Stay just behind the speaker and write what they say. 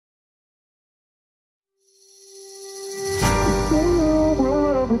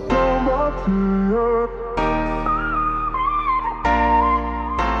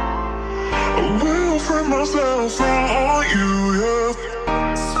myself on you, yeah.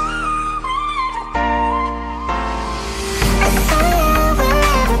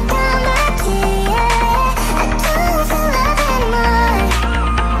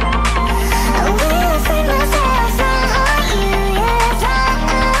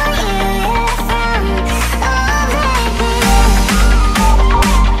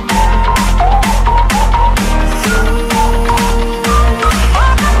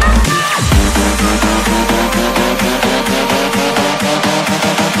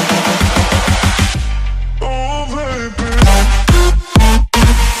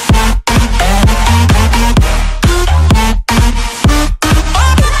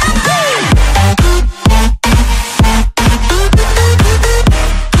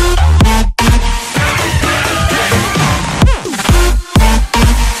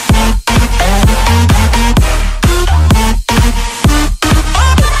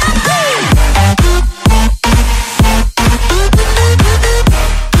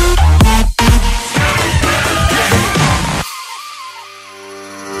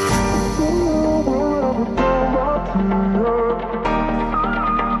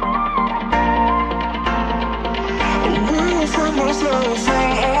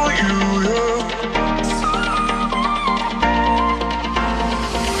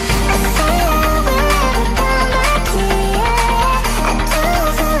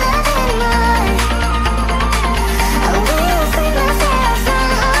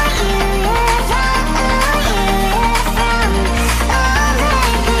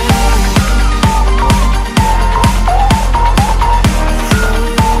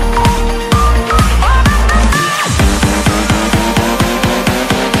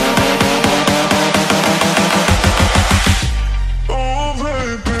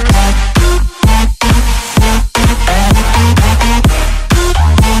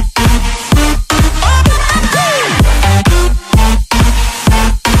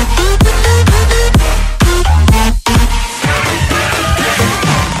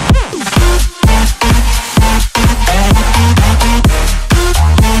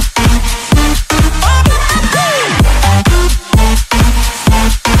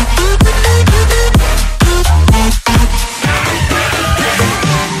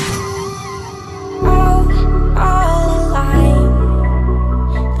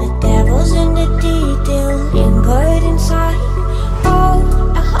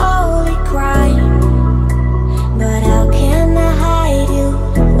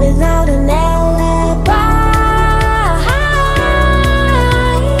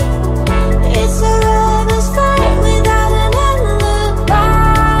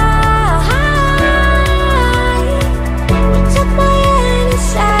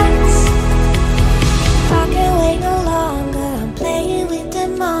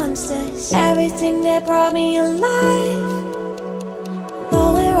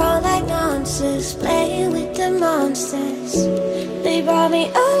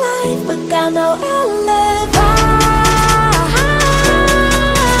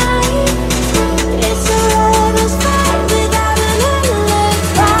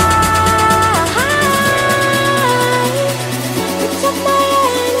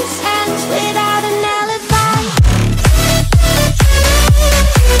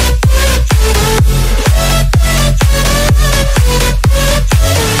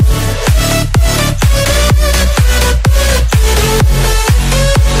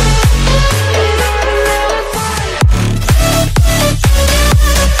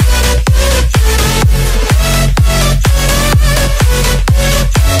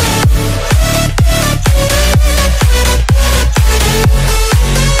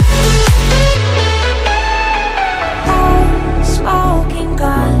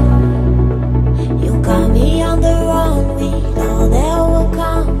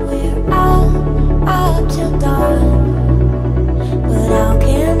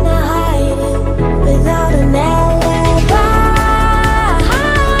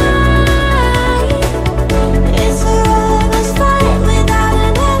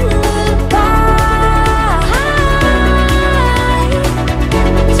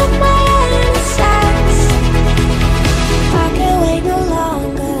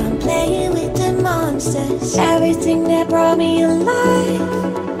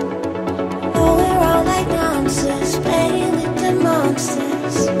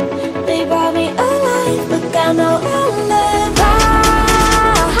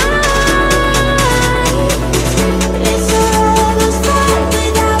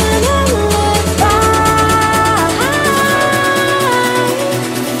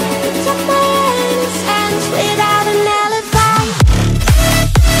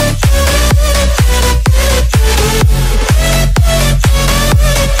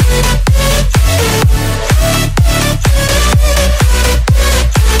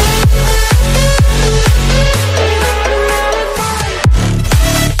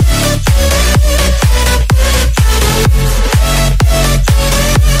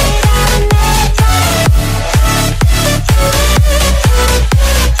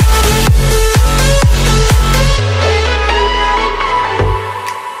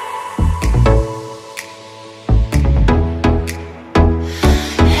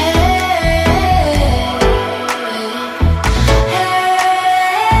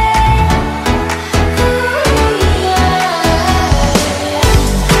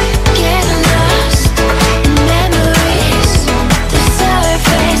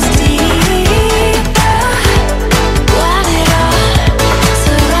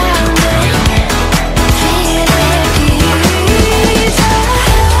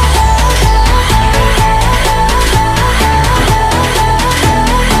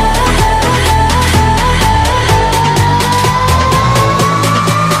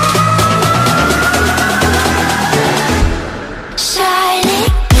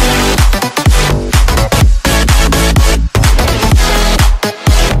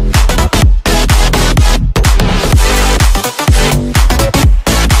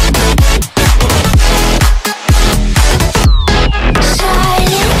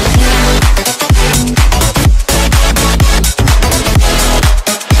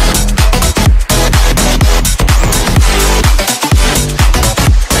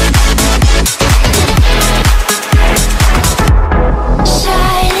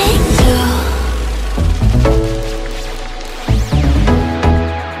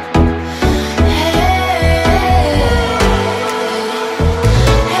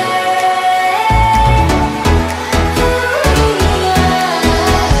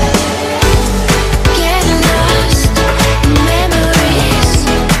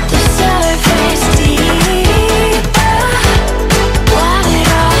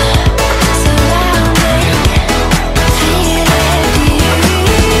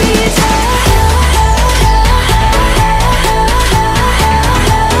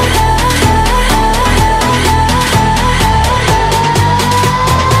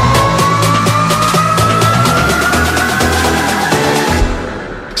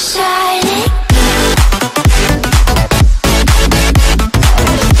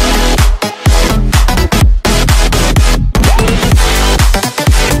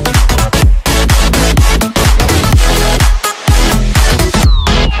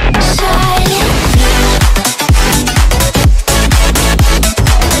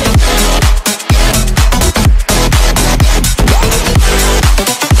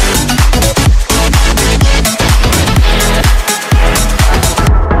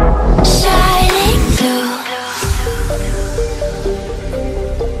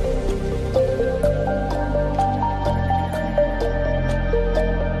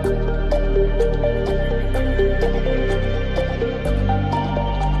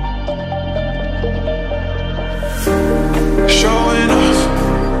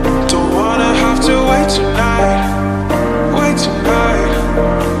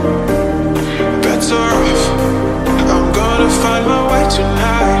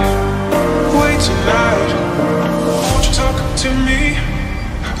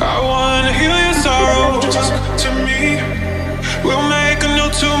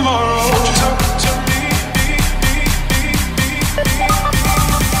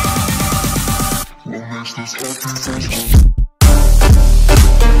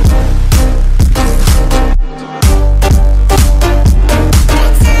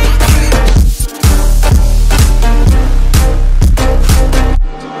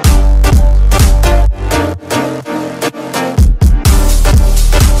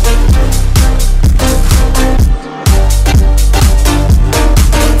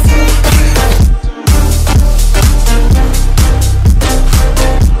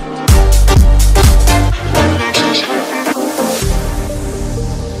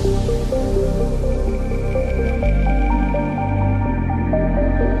 Showing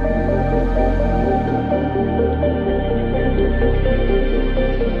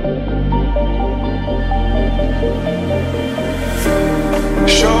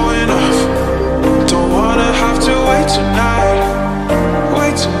off, don't wanna have to wait tonight.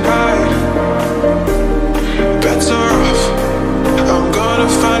 Wait tonight. Better off, I'm gonna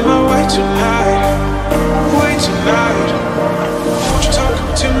find my way tonight. Wait tonight. Won't you talk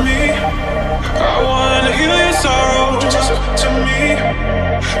to me? I wanna heal your sorrow. Won't you talk to me?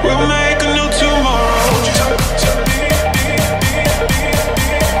 We'll make a new tomorrow. Won't you talk to me?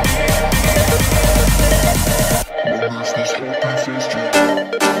 This whole path is true.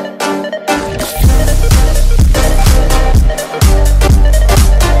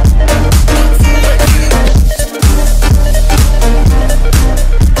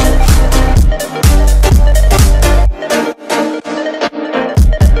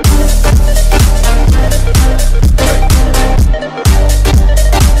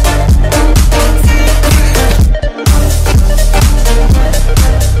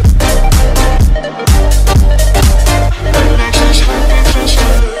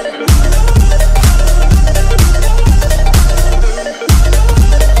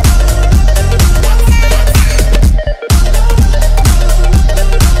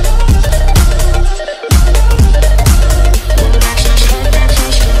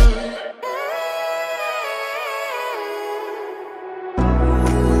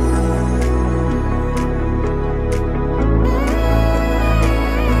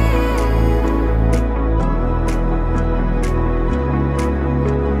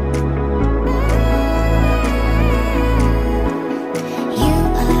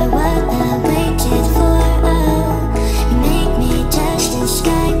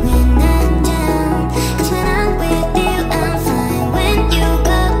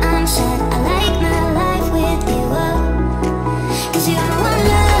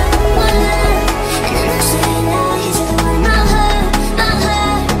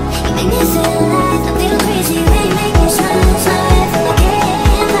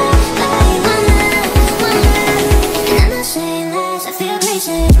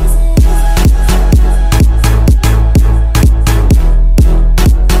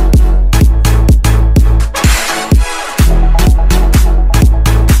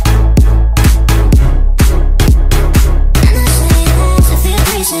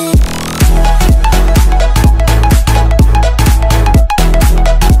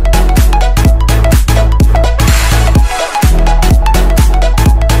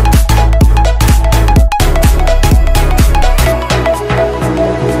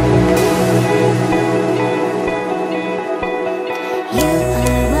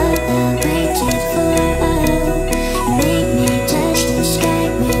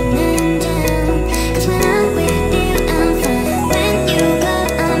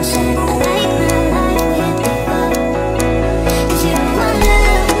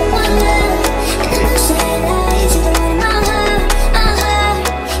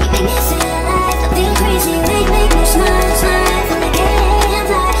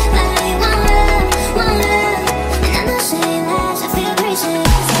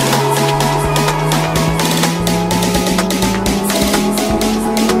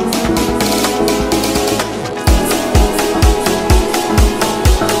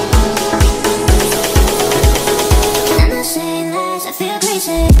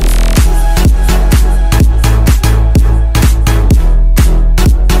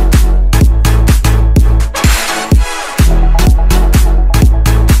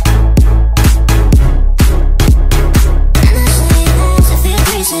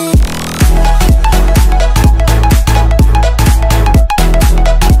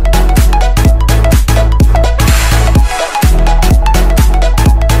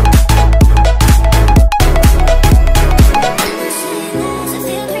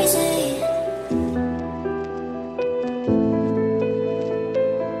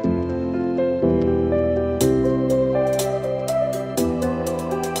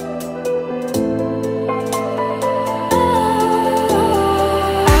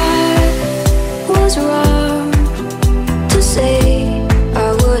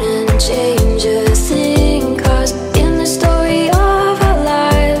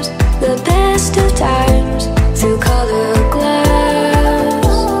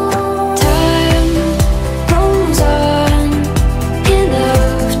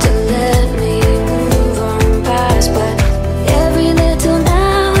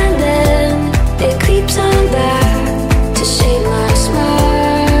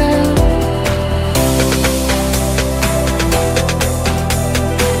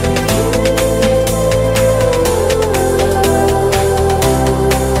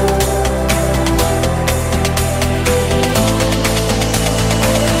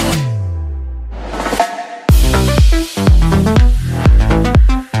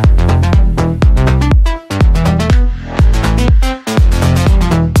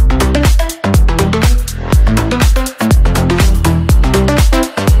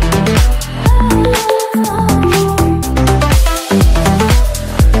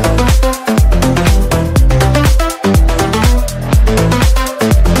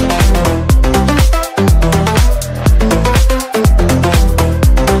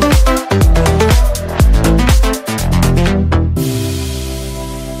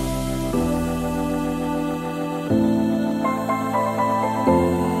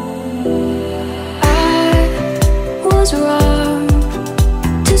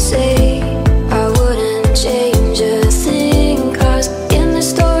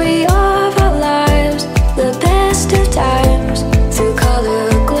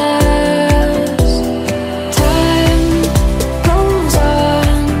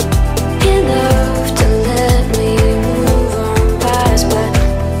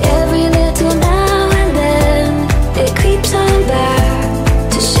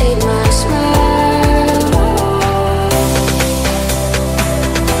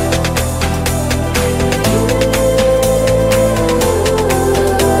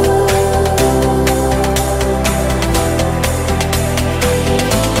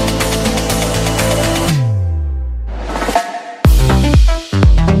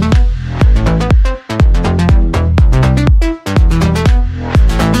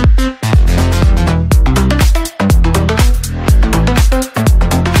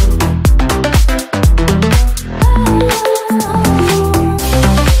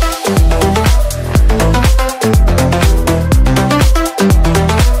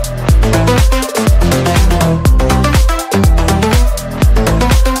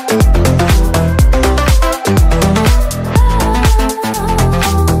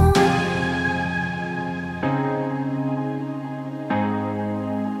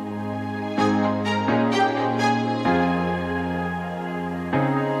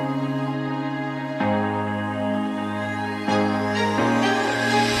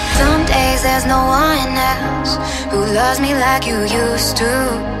 no one else who loves me like you used to.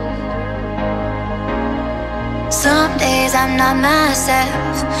 Some days I'm not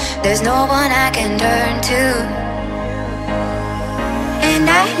myself, there's no one I can turn to. And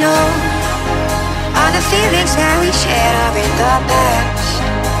I know all the feelings that we shared are in the past.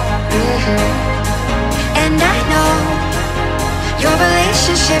 And I know your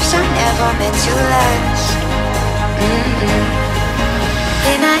relationships are never meant to last.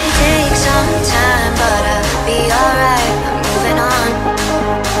 It might take some time, but I'll be alright. I'm moving on,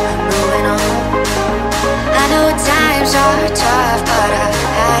 I'm moving on. I know times are tough, but I've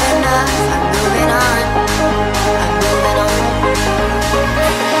had enough. I'm moving on, I'm moving on.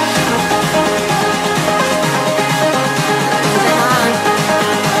 Moving on,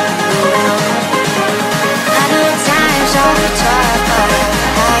 moving on. I know times are tough, but I've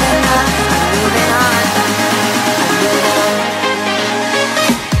had enough. I'm moving on, I'm moving on.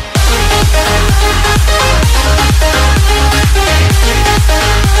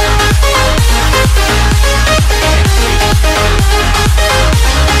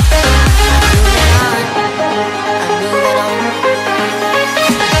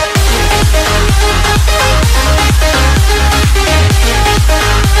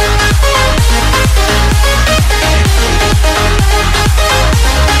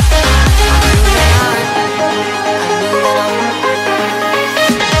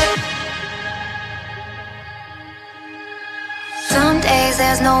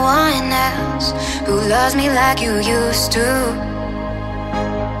 There's no one else who loves me like you used to.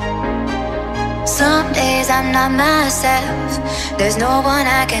 Some days I'm not myself, there's no one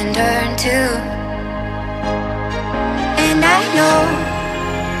I can turn to. And I know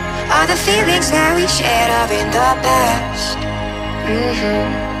all the feelings that we shared are in the past.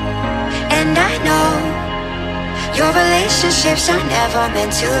 And I know your relationships are never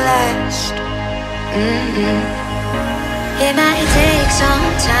meant to last. It might take some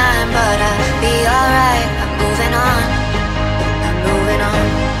time, but I'll be alright. I'm moving on, I'm moving on.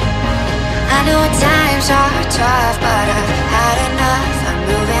 I know times are tough, but I've had enough. I'm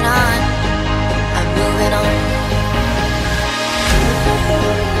moving on, I'm moving on.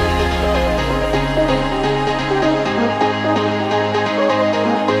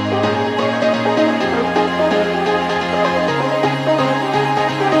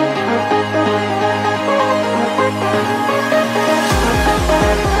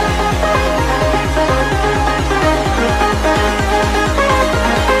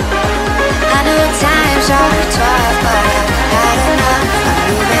 Times are tough, but I've had enough. I'm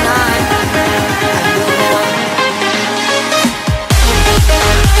moving on, I'm moving on.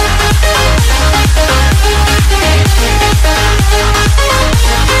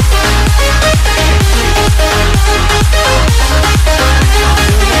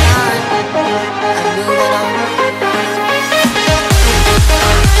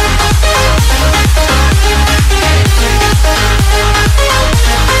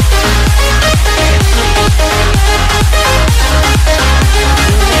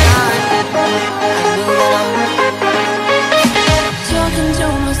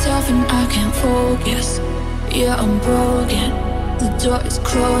 Yeah, I'm broken, the door is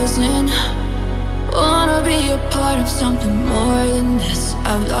closing. Wanna be a part of something more than this.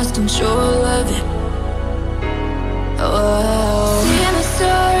 I've lost control of it. Oh, seeing the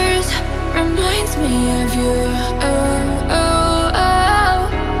stars reminds me of you. Oh, oh, oh.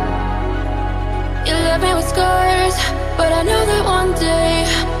 You left me with scars, but I know that one day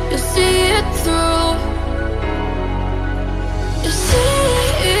you'll see it through. You'll see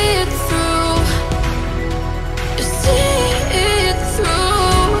it through.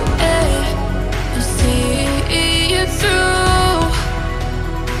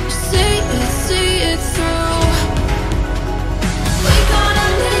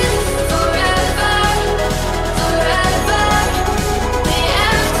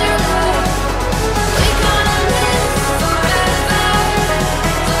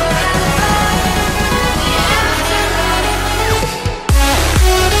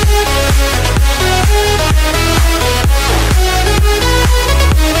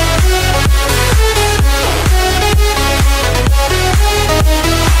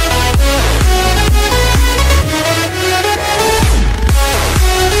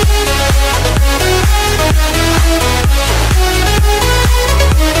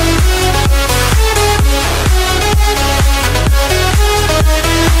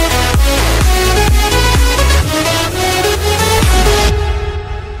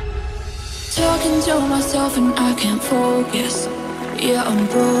 And I can't focus. Yeah, I'm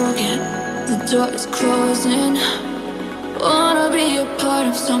broken, the door is closing. Wanna be a part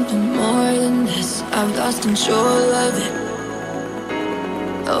of something more than this. I've lost control of it.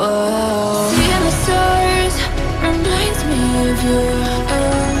 Oh, seeing the stars reminds me of you.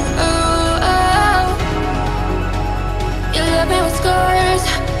 Oh, oh, oh. You left me with scars,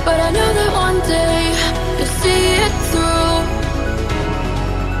 but I know that one day you'll see it through.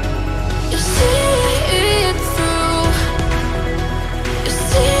 You'll see it through. You'll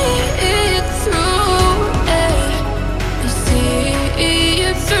see it through. Hey. You'll see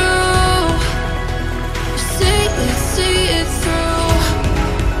it through. You'll see it through.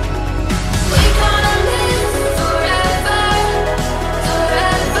 We're gonna live forever,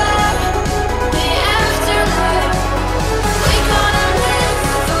 forever. The afterlife. We're gonna live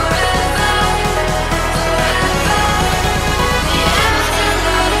forever, forever. The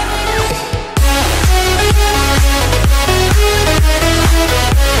afterlife.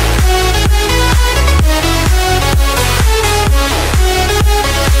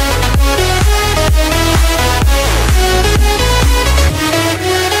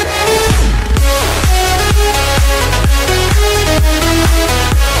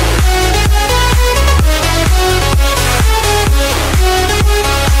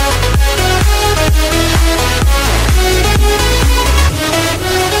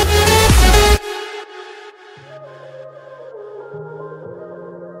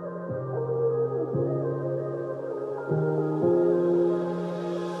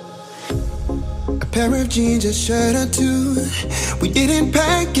 A pair of jeans, a shirt or two. We didn't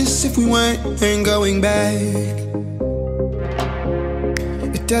pack as if we weren't going back.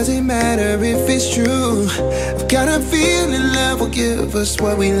 It doesn't matter if it's true. I've got a feeling love will give us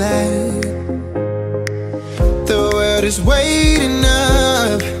what we lack. The world is waiting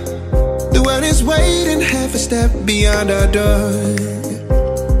up. The world is waiting half a step beyond our door.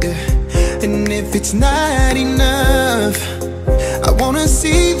 Yeah. And if it's not enough, I wanna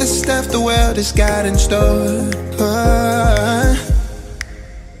see the stuff the world has got in store.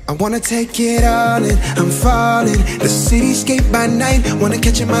 I wanna take it all in, I'm falling. The cityscape by night, wanna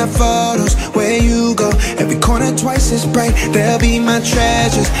catch in my photos. Where you go, every corner twice as bright. They'll be my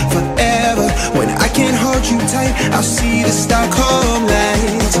treasures forever. When I can't hold you tight, I'll see the Stockholm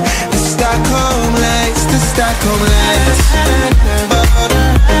lights. The Stockholm lights, the Stockholm lights.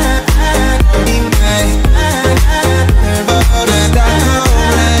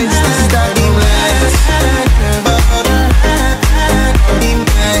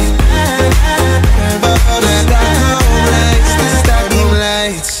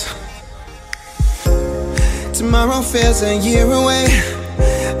 Tomorrow feels a year away,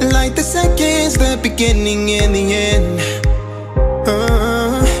 like the seconds, the beginning and the end.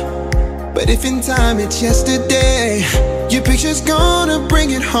 But if in time it's yesterday, your picture's gonna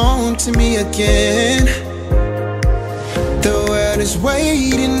bring it home to me again. The world is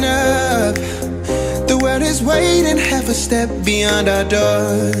waiting up. The world is waiting half a step beyond our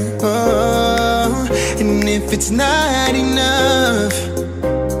door. And if it's not enough,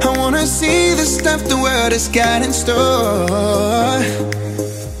 I wanna see the stuff the world has got in store.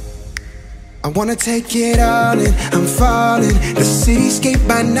 I wanna take it all in, I'm falling. The cityscape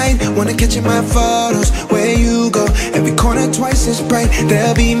by night, wanna catch in my photos. Where you go, every corner twice as bright.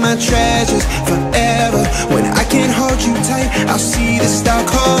 They'll be my treasures forever. When I can't hold you tight, I'll see the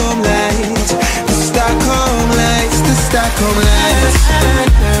Stockholm lights. The Stockholm lights, the Stockholm lights.